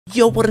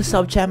Yo, what is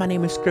up, chat? My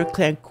name is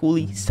Clan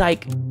Cooly.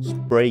 Psych.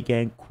 Spray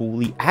Gang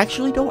Cooly.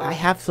 Actually, though, I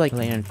have to, like,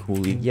 Clan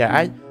Cooly.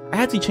 Yeah, I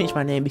had to change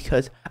my name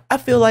because I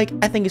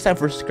think it's time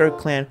for Skirt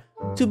Clan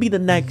to be the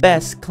next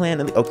best clan.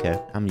 Okay,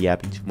 I'm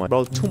yapping too much,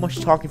 bro. Too much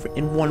talking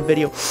in one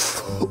video.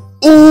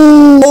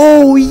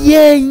 Oh,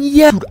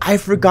 yeah. Dude, I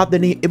forgot the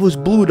name. It was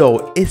blue,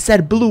 though. It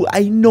said blue.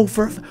 I know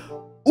for...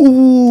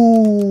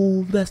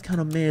 Ooh, that's kind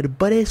of mid,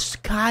 but it's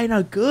kind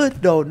of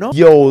good though. No,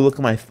 yo, look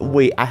at my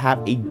wait, I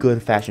have a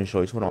good fashion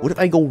choice. Hold on, what if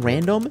I go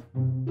random?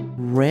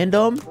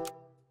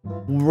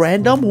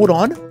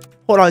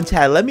 Hold on,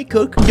 Chad, let me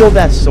cook. Yo,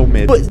 that's so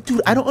mid. But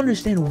dude, I don't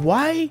understand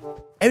why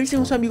every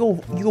single time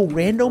you go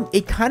random,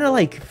 it kind of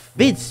like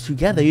fits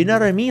together, you know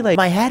what I mean? Like,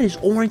 my hat is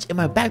orange and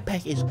my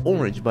backpack is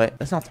orange, but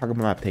let's not talk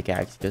about my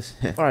pickaxe, because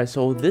all right,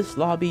 so this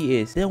lobby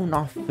is still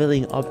not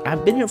filling up.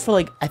 I've been here for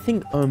like, I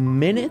think a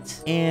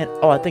minute, and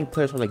oh, I think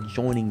players are like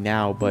joining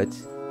now, but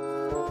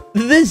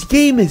this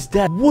game is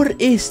dead.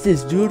 What is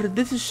this, dude?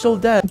 This is so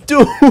dead.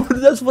 Dude,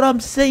 that's what I'm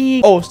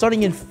saying. Oh,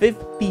 starting in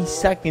 50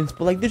 seconds,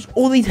 but like there's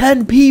only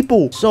 10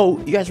 people. So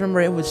you guys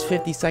remember it was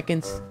 50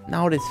 seconds.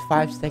 Now it is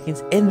 5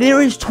 seconds. And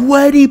there is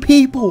 20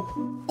 people.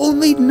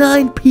 Only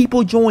 9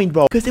 people joined,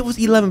 bro. Because it was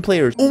 11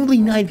 players. Only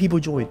 9 people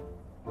joined.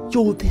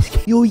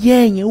 Yo,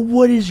 Yang,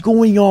 what is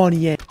going on,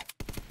 Yang?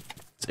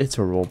 It's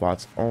a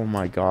robot. Oh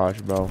my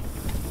gosh, bro.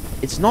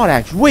 It's not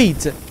actually.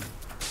 Wait.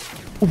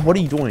 What are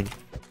you doing?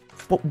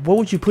 What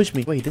would you push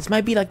me? Wait, this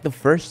might be like the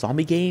first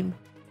zombie game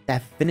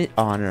that finished.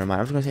 Oh, never mind.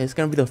 I was gonna say it's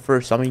gonna be the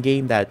first zombie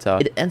game that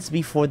it ends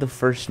before the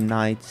first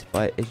night,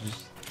 but it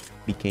just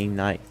became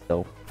night.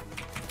 So,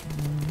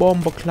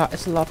 Bombaclot.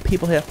 It's a lot of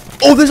people here.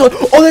 Oh, there's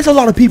a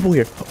lot of people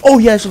here. Oh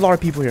yeah, there's a lot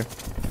of people here.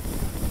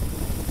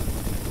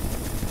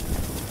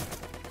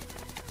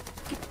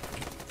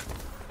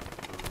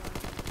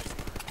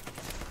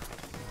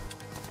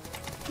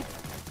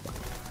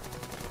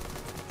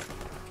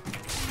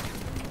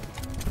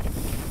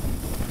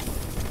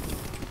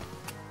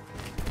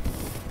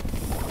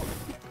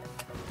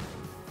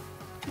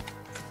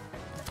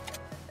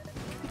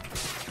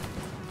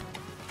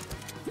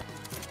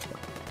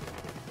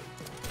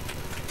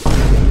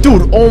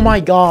 Dude, oh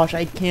my gosh,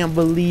 I can't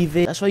believe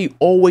it. That's why you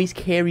always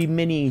carry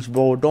minis,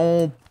 bro.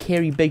 Don't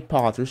carry big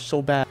pots. They're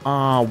so bad.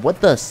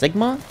 What the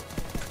Sigma?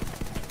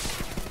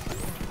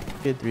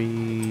 Okay,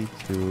 3,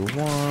 2,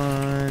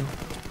 1.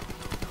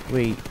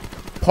 Wait.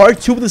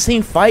 Part 2 of the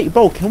same fight?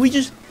 Bro, can we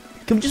just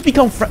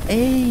become friends?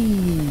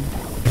 Hey.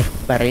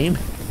 Bad aim.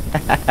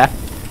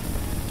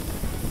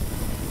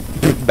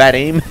 Bad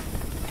aim.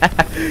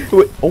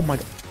 Wait, oh my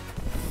god.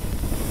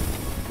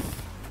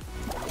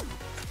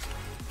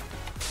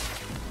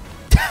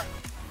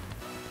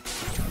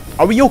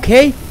 Are we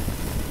okay?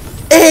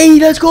 Hey,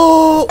 let's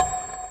go!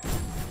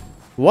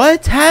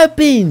 What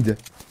happened?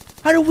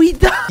 How did we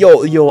die?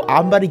 Yo,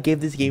 I'm about to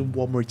give this game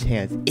one more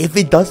chance. If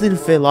it doesn't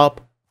fill up,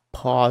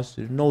 pause.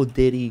 No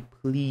Diddy.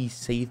 Please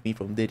save me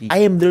from Diddy. I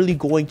am literally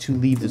going to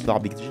leave this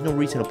lobby because there's no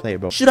reason to play,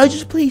 bro. Should I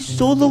just play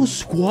solo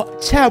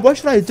squad? Chat, what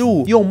should I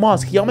do? Yo,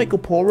 Moss, can y'all make a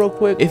poll real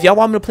quick? If y'all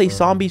want me to play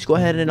zombies, go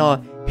ahead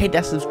and hit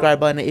that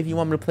subscribe button. If you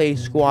want me to play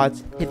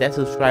squads, hit that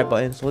subscribe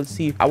button. So let's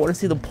see. I want to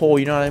see the poll,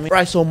 you know what I mean? All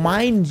right, so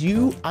mind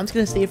you, I'm just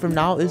gonna say from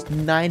now, there's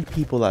 9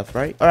 people left,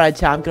 right? All right,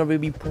 chat, I'm gonna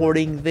be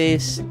reporting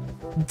this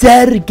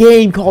dead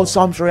game called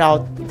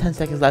Zombsroyale. 10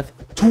 seconds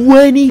left.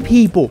 20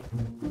 people.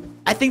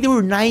 I think there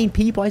were 9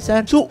 people, I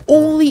said. So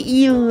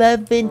only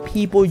 11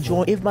 people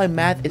joined. If my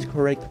math is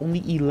correct,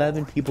 only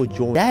 11 people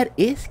joined. That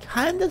is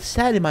kind of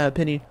sad in my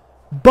opinion.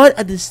 But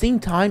at the same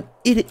time,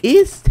 it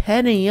is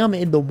 10 a.m.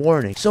 in the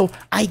morning. So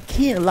I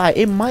can't lie.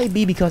 It might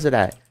be because of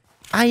that.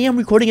 I am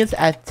recording it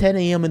at 10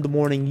 a.m. in the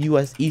morning,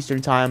 US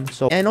Eastern time.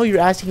 So and I know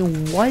you're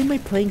asking, why am I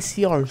playing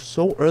CR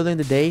so early in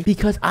the day?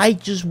 Because I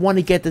just want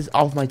to get this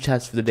off my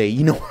chest for the day.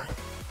 You know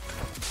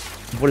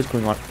what is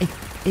going on?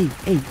 Hey,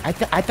 I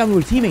thought we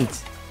were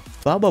teammates.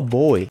 Baba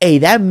boy. Hey,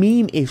 that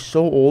meme is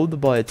so old,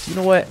 but you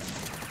know what?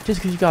 Just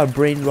because you got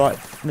brain rot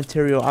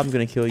material, I'm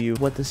gonna kill you.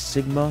 What the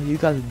Sigma? You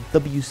got a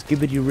W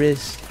skibbity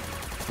wrist.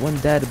 One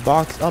dead,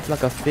 box up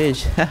like a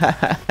fish.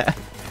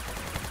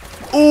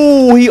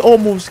 Oh, he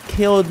almost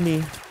killed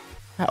me.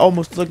 I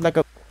almost looked like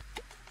a...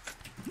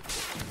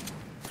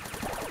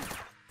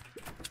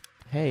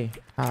 Hey.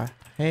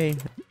 Hey.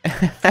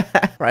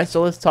 Right,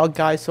 so let's talk,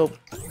 guys. So,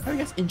 are you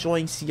guys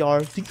enjoying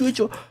CR? Did you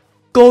enjoy...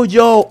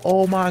 Gojo,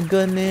 oh my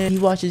goodness, he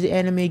watches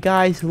anime,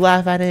 guys,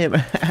 laugh at him.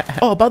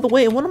 Oh, by the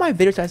way, in one of my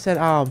videos I said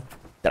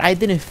that I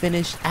haven't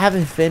finished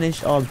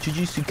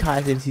Jujutsu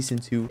Kaisen season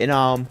 2,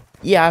 and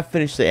yeah, I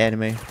finished the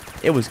anime.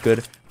 It was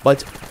good,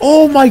 but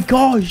oh my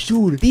gosh,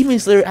 dude, Demon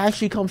Slayer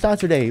actually comes out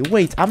today.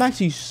 Wait, I'm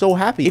actually so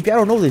happy. If y'all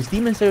don't know this,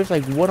 Demon Slayer is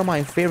like one of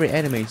my favorite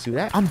animes, dude.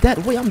 I'm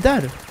dead. Wait, I'm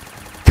dead.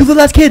 Kill the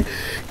last kid.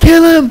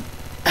 Kill him.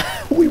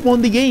 We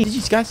won the game.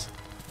 GG's, guys.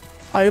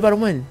 Are you about to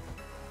win?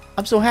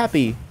 I'm so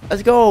happy.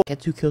 Let's go.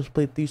 Get 2 kills,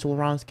 play 3 solo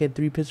rounds, get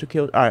 3 pistol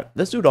kills. Alright,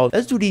 let's do those.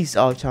 Let's do these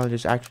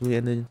challenges actually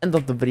and then end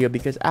of the video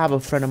because I have a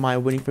friend of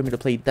mine waiting for me to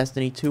play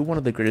Destiny 2, one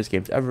of the greatest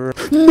games ever.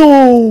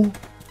 No!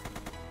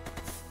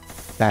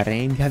 Bad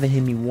aim. You haven't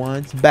hit me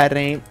once. Bad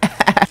aim.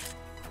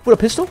 With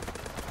a pistol?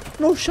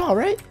 No shot,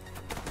 right?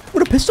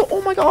 With a pistol?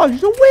 Oh my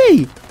gosh, no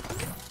way!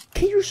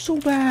 Okay, you're so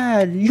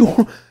bad.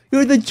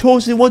 You're the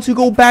chosen one to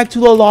go back to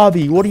the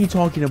lobby. What are you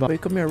talking about?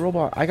 Wait, come here,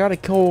 robot. I gotta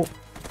kill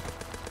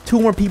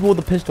 2 more people with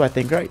a pistol, I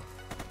think, right?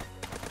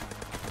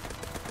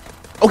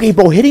 Okay,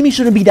 bro, hitting me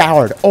shouldn't be that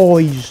hard. Oh,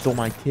 you just stole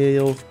my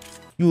kill.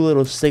 You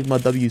little Sigma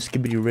W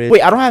skibbity wrist.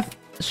 Wait, I don't have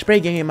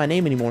spray gang in my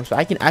name anymore, so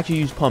I can actually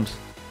use pumps.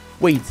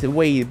 Wait.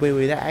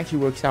 That actually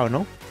works out,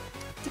 no?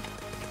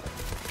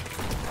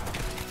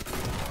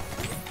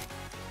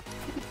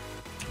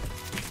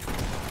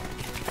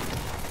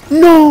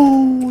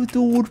 No,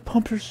 dude,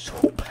 pumps are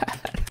so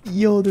bad.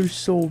 Yo, they're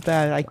so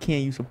bad. I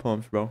can't use the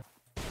pumps, bro.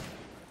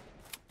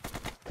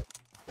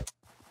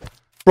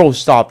 Bro,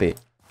 stop it.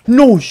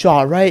 No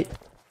shot, right?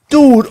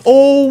 Dude,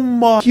 oh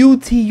my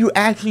QT, you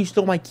actually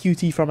stole my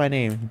QT from my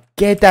name.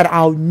 Get that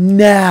out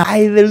now.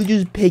 I literally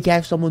just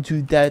pickaxe someone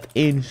to death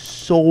in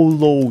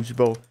solos,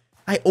 bro.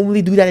 I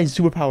only do that in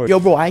superpower. Yo,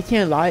 bro, I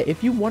can't lie.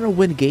 If you want to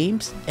win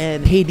games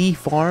and KD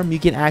farm, you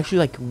can actually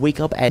like wake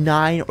up at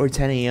 9 or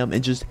 10 a.m.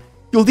 and just...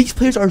 Yo, these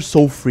players are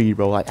so free,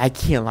 bro. Like, I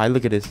can't lie.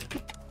 Look at this.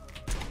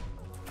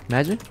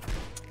 Imagine.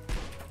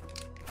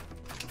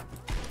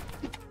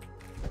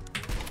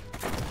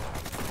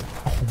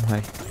 Oh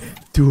my...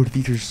 Dude,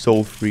 these are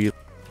so free.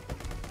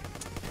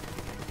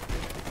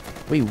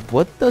 Wait,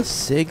 what the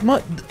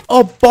Sigma?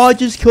 A bot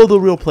just killed a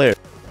real player.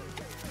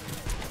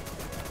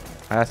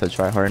 That's a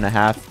tryhard and a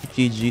half.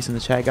 GG's in the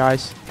chat,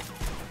 guys.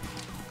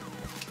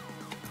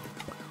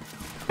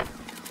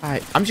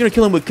 Alright, I'm just gonna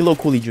kill him with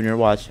Cooly Jr.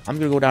 Watch. I'm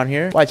gonna go down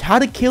here. Watch how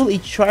to kill a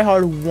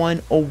tryhard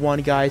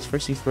 101, guys.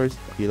 First things first,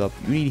 heal up.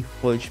 You need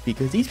full HP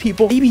because these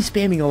people, they be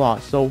spamming a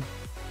lot. So,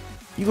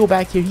 you go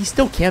back here. He's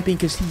still camping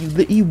because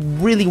he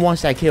really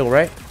wants that kill,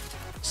 right?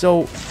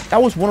 So,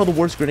 that was one of the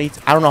worst grenades.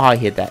 I don't know how he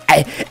hit that.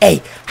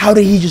 Hey, how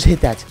did he just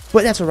hit that?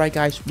 But that's alright,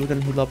 guys. We're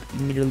gonna heal up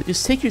immediately.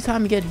 Just take your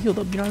time and get healed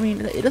up. You know what I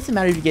mean? It doesn't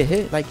matter if you get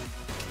hit. Like,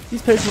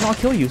 these players will not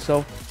kill you. So,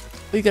 all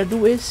you gotta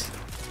do is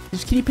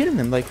just keep hitting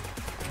them. Like,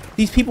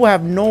 these people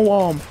have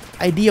no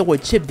idea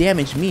what chip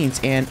damage means.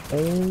 And,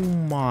 oh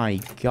my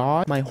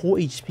god. My whole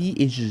HP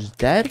is just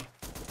dead.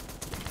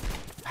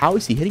 How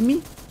is he hitting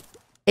me?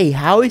 Hey,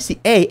 how is he?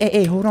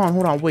 Hey, hold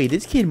on. Wait,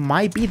 this kid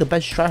might be the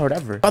best tryhard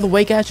ever. By the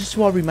way, guys, just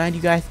to remind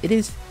you guys, it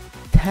is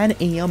 10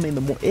 a.m. in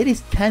the morning. It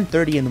is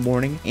 10:30 in the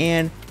morning.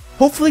 And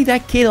hopefully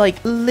that kid,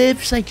 like,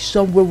 lives, like,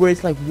 somewhere where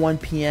it's, like, 1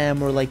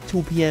 p.m. or, like,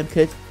 2 p.m.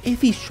 Because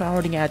if he's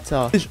tryharding at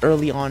this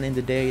early on in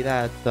the day,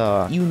 that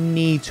you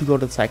need to go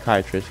to the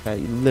psychiatrist, guys.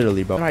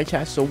 Literally, bro. Alright,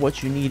 chat, so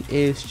what you need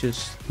is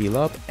just heal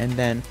up. And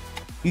then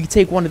you can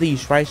take one of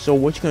these, right? So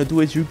what you're going to do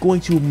is you're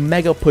going to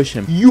mega push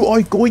him. You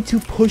are going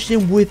to push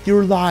him with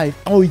your life.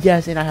 Oh,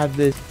 yes. And I have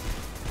this.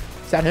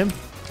 Is that him?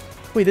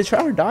 Wait, did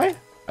tryhard die?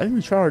 I think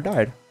the tryhard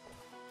died.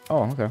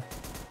 Oh, okay.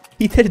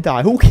 He did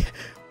die. Who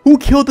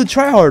killed the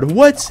tryhard?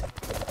 What?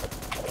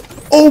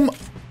 Oh my...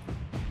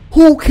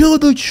 Who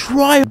killed the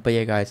tryhard? But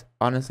yeah, guys.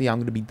 Honestly, I'm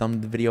going to be done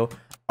with the video.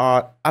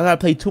 I got to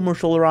play 2 more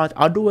solo rounds.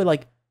 I'll do it,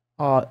 like,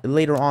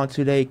 later on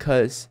today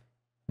because...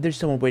 There's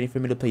someone waiting for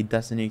me to play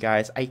Destiny,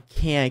 guys. I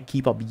can't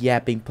keep up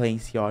yapping playing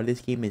CR. This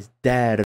game is dead.